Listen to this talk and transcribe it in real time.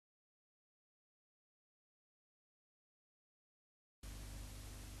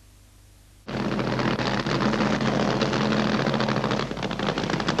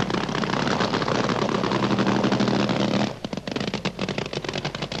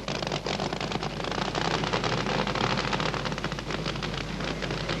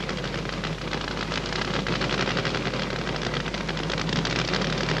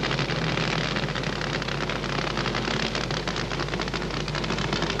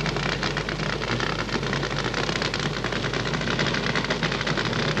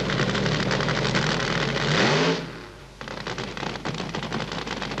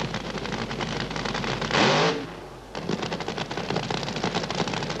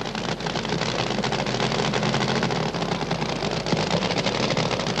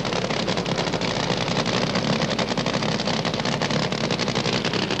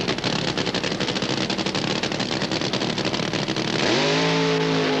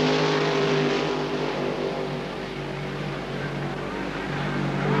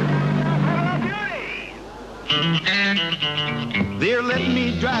They're letting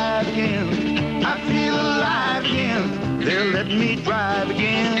me drive again. I feel alive again. They're letting me drive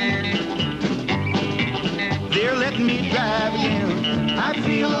again. They're letting me drive again. I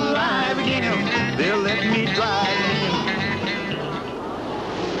feel alive again. They're letting me drive again.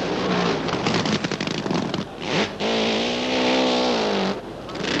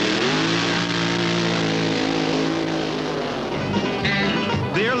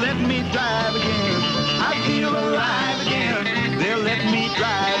 They're letting me drive again. I feel alive again. They're letting me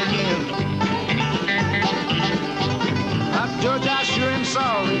drive again. Judge, I sure am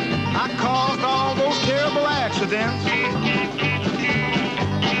sorry. I caused all those terrible accidents.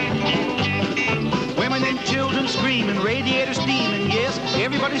 Women and children screaming, radiators steaming. Yes,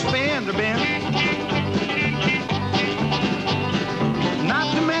 everybody's fender bent.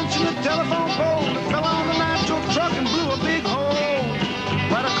 Not to mention the telephone pole that fell on the nitro truck and blew a big hole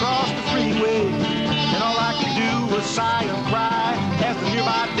right across the freeway. And all I could do was sigh and cry as the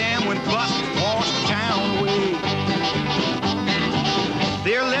nearby dam went bust and washed the town away.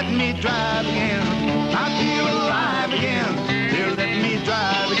 They're letting me drive again. I feel alive again. They're letting me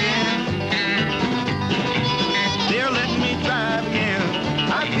drive again. They're letting me drive again.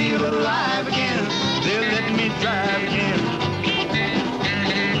 I feel alive again. They're letting me drive again.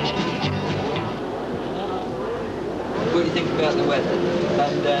 What do you think about the weather?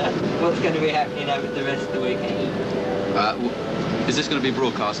 And what's going to be happening over the rest of the weekend? Is this going to be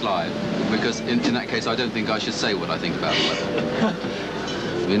broadcast live? Because in that case, I don't think I should say what I think about the weather.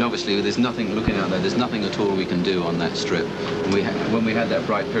 I mean, obviously, there's nothing looking out there. There's nothing at all we can do on that strip. When we had that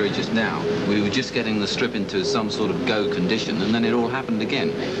bright period just now, we were just getting the strip into some sort of go condition, and then it all happened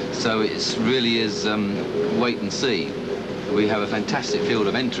again. So it really is wait and see. We have a fantastic field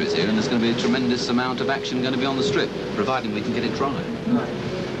of entries here, and there's going to be a tremendous amount of action going to be on the strip, providing we can get it dry. Right.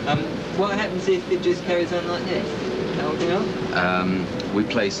 What happens if it just carries on like this? Holding on? We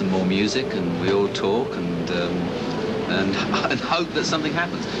play some more music, and we all talk, and hope that something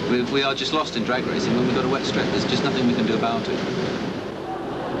happens. We are just lost in drag racing when we've got a wet strip. There's just nothing we can do about it.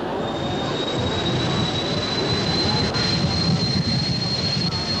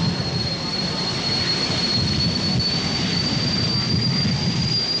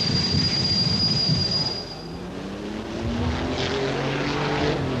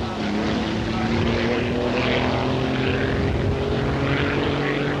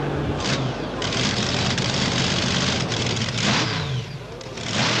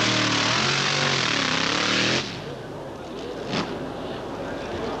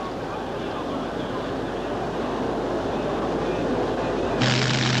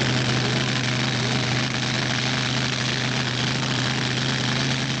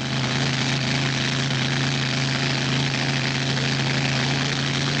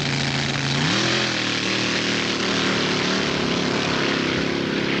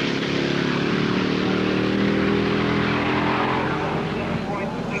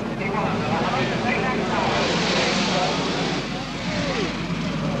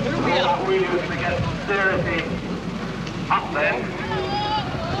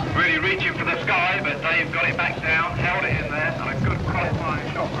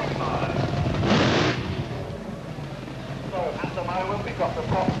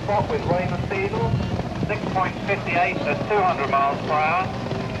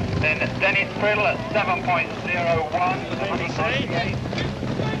 Priddle at 7.01, 198.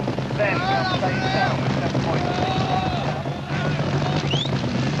 Then we'll stay down with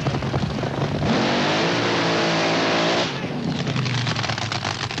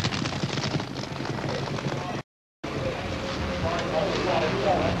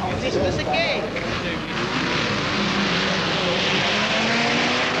 7.61. Is this a game?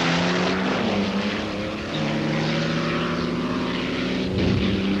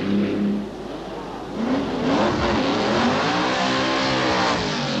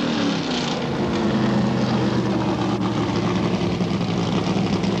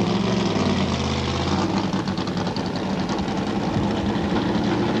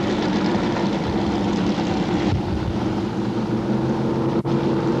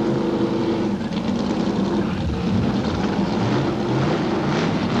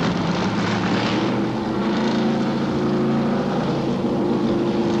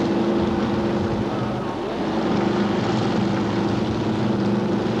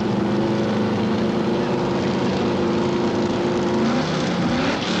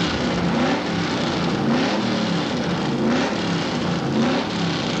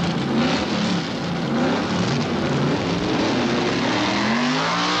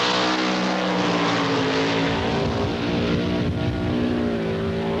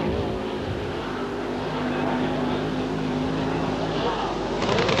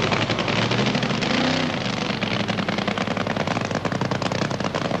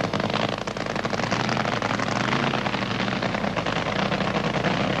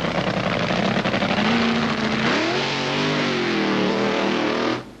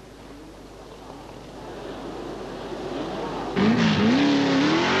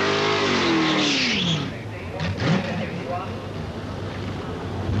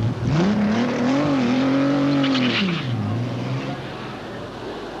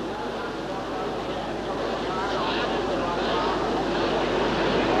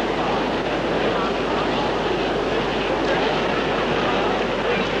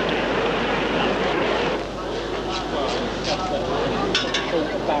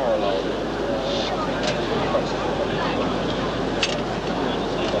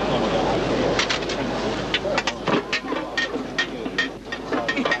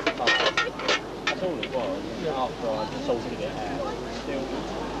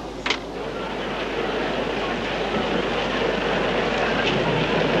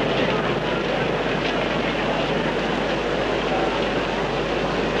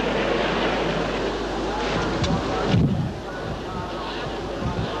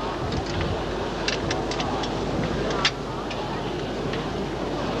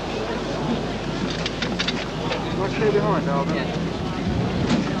 clear behind, Alden? Yeah.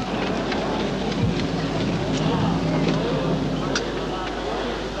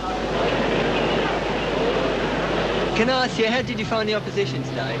 Can I ask you, how did you find the opposition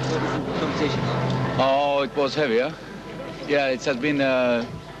today? What was the competition like? Oh, it was heavier. Yeah, it has been a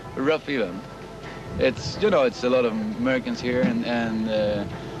rough event. It's, you know, it's a lot of Americans here, and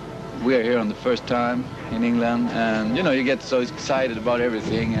we are here on the first time in England, and you know, you get so excited about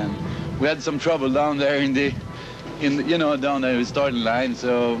everything, and we had some trouble down there in the you know, down there in the starting line.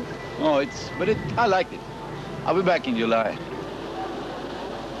 So, I liked it. I'll be back in July.